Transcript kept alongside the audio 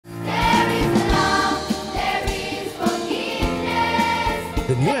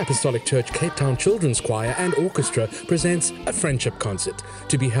Apostolic Church Cape Town Children's Choir and Orchestra presents a friendship concert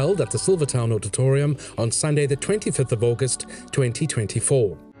to be held at the Silvertown Auditorium on Sunday the 25th of August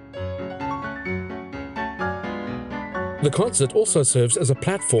 2024. The concert also serves as a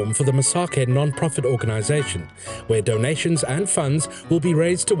platform for the Masake non-profit organization, where donations and funds will be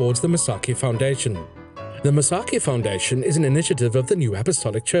raised towards the Masake Foundation. The Masake Foundation is an initiative of the New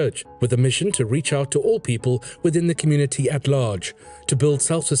Apostolic Church with a mission to reach out to all people within the community at large, to build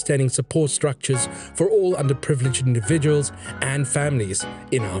self-sustaining support structures for all underprivileged individuals and families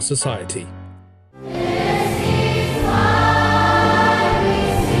in our society.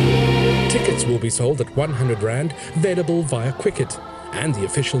 Tickets will be sold at 100 Rand, available via Quicket and the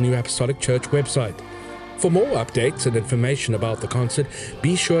official New Apostolic Church website. For more updates and information about the concert,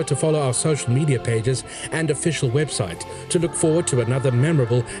 be sure to follow our social media pages and official website to look forward to another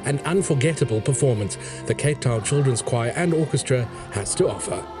memorable and unforgettable performance the Cape Town Children's Choir and Orchestra has to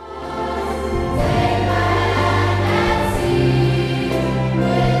offer.